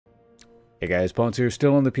Hey guys, Ponce here,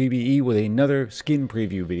 still on the PBE with another skin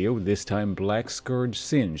preview video, this time Black Scourge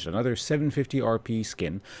Singed, another 750 RP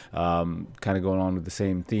skin, kind of going on with the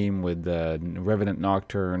same theme with Revenant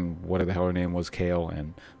Nocturne, whatever the hell her name was, Kayle,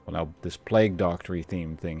 and, well, now this Plague Doctor-y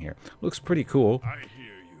theme thing here. Looks pretty cool. I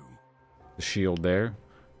hear you. The shield there.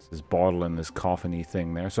 This bottle and this coffin-y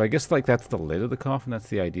thing there. So I guess like that's the lid of the coffin, that's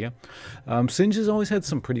the idea. Singe has always had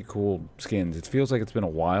some pretty cool skins. It feels like it's been a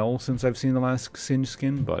while since I've seen the last Singe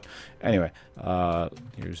skin, but anyway,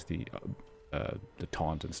 here's the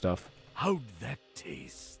taunt and stuff. How'd that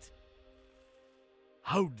taste?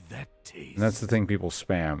 How'd that taste? And that's the thing people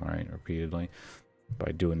spam, right, repeatedly,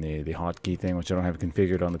 by doing the hotkey thing, which I don't have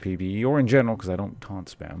configured on the PBE, or in general, because I don't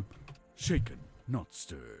taunt spam. Shaken, not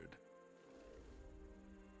stirred.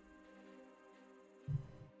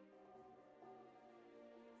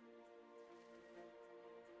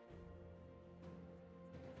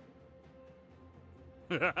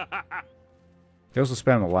 They also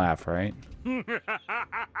spam the laugh, right?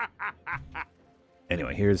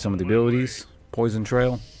 Anyway, here's some of the abilities. Poison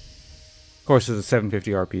Trail. Of course, as a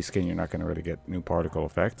 750 RP skin, you're not going to really get new particle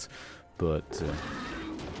effects, but...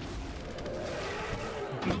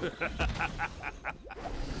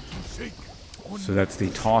 so that's the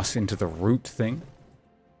toss into the root thing.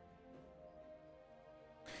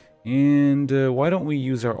 And why don't we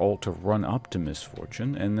use our ult to run up to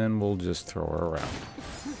Misfortune, and then we'll just throw her around.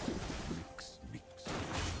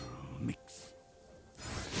 Mix.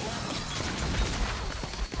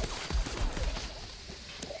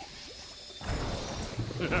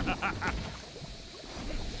 On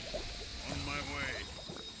my way.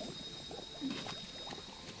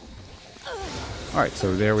 Alright,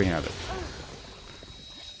 so there we have it.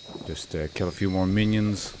 Just kill a few more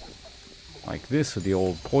minions like this with the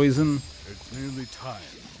old poison. It's nearly time.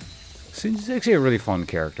 Singe is actually a really fun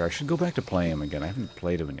character. I should go back to play him again. I haven't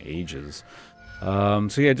played him in ages. So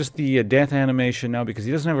yeah, just the death animation now, because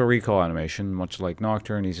he doesn't have a recall animation, much like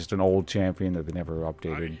Nocturne. He's just an old champion that they never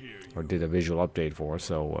updated or did a visual update for,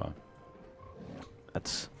 so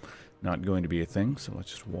that's not going to be a thing. So let's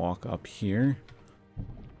just walk up here.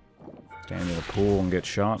 Stand in a pool and get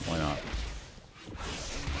shot. Why not?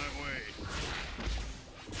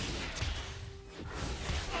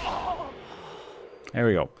 There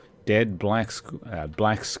we go. Dead Black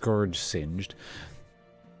Scourge Singed.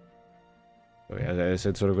 So yeah, as I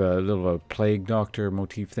said, sort of a little Plague Doctor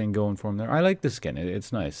motif thing going for him there. I like this skin.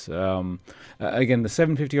 It's nice. Again, the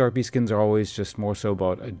 750 RP skins are always just more so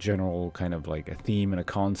about a general kind of like a theme and a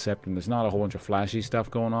concept, and there's not a whole bunch of flashy stuff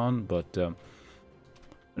going on, but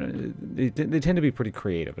they tend to be pretty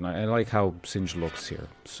creative, and I like how Singe looks here.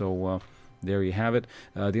 So there you have it.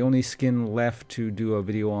 The only skin left to do a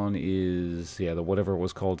video on is, yeah, the whatever it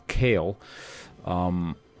was called, Kayle.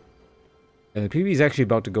 And the PB is actually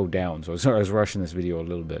about to go down, so I was rushing this video a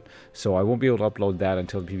little bit. So I won't be able to upload that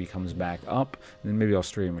until the PB comes back up, and then maybe I'll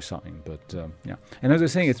stream or something. But, yeah. And as I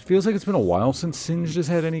was saying, it feels like it's been a while since Singe has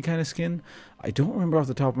had any kind of skin. I don't remember off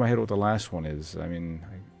the top of my head what the last one is. I mean,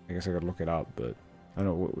 I guess I gotta look it up, but I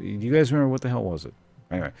don't know. Do you guys remember what the hell was it?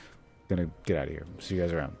 Anyway, gonna get out of here. See you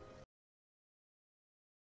guys around.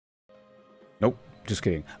 Nope, just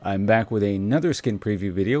kidding. I'm back with another skin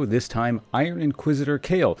preview video, this time Iron Inquisitor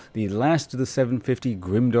Kayle, the last of the 750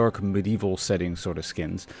 grimdark medieval setting sort of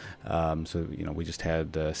skins. So, you know, we just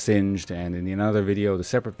had Singed, and in another video, the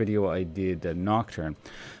separate video, I did Nocturne.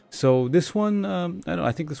 So this one, I don't know,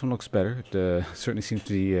 I think this one looks better. It certainly seems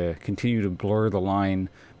to continue to blur the line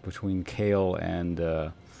between Kayle and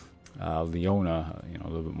Leona, you know, a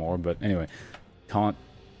little bit more. But anyway, taunt.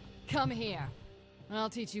 Come here. I'll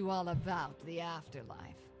teach you all about the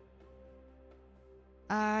afterlife.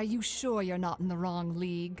 Are you sure you're not in the wrong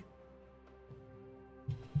league?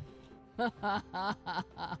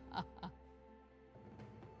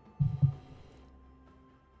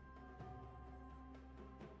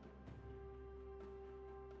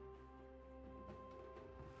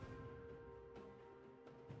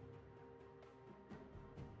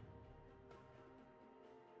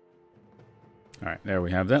 Alright, there we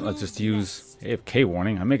have that. Let's just use AFK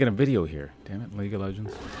warning. I'm making a video here. Damn it, League of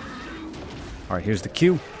Legends. Alright, here's the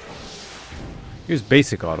Q. Here's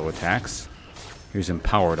basic auto attacks. Here's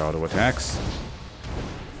empowered auto attacks.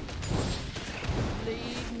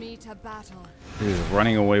 Lead me to battle. Here's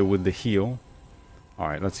running away with the heal.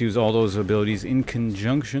 Alright, let's use all those abilities in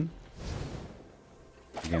conjunction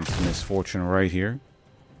against Misfortune right here.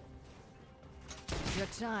 Your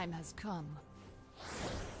time has come.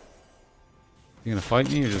 You gonna fight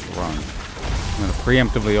me or just run? I'm gonna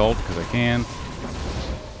preemptively ult because I can.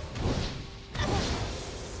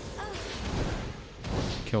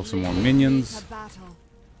 Kill some more minions.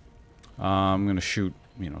 I'm going to shoot,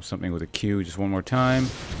 you know, something with a Q just one more time.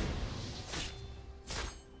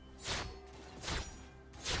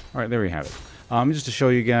 Alright, there we have it. Just to show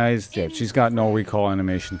you guys that she's got no recall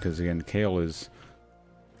animation because, again, Kayle is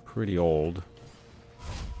pretty old.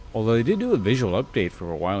 Although they did do a visual update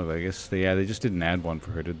for a while ago. I guess they just didn't add one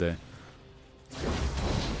for her, did they?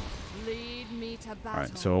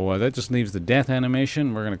 Alright, so that just leaves the death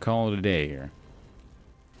animation. We're going to call it a day here.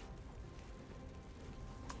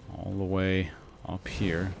 All the way up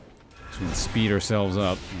here. So we can speed ourselves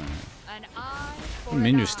up. The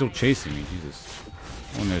ninja's still chasing me, Jesus.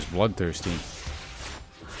 When there's bloodthirsty.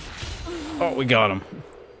 Oh, we got him.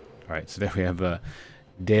 Alright, so there we have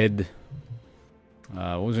dead...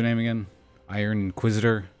 what was her name again? Iron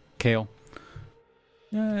Inquisitor Kayle.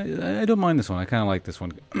 I don't mind this one. I kind of like this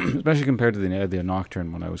one, especially compared to the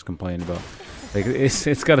Nocturne one I was complaining about. Like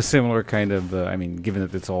it's got a similar kind of. I mean, given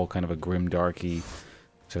that it's all kind of a grim, darky,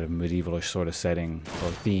 sort of medievalish sort of setting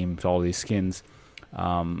or theme to all these skins.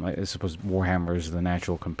 I suppose Warhammer is the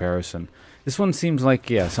natural comparison. This one seems like,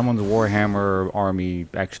 yeah, someone's Warhammer army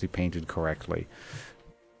actually painted correctly.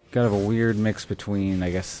 Kind of a weird mix between, I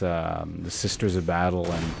guess, the Sisters of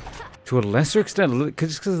Battle and, to a lesser extent,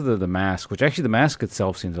 just because of the mask, which actually the mask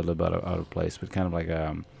itself seems a little bit out of place, but kind of like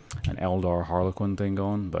an Eldar Harlequin thing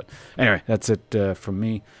going. But anyway, that's it from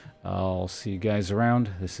me. I'll see you guys around.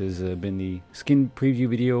 This has been the skin preview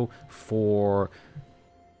video for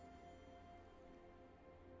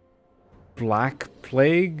Black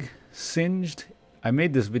Plague Singed. I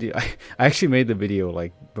made this video. I actually made the video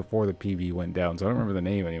like before the PB went down, so I don't remember the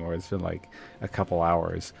name anymore. It's been like a couple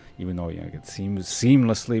hours, even though, you know, it seems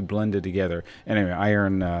seamlessly blended together. Anyway,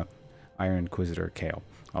 Iron Inquisitor Kayle.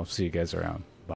 I'll see you guys around.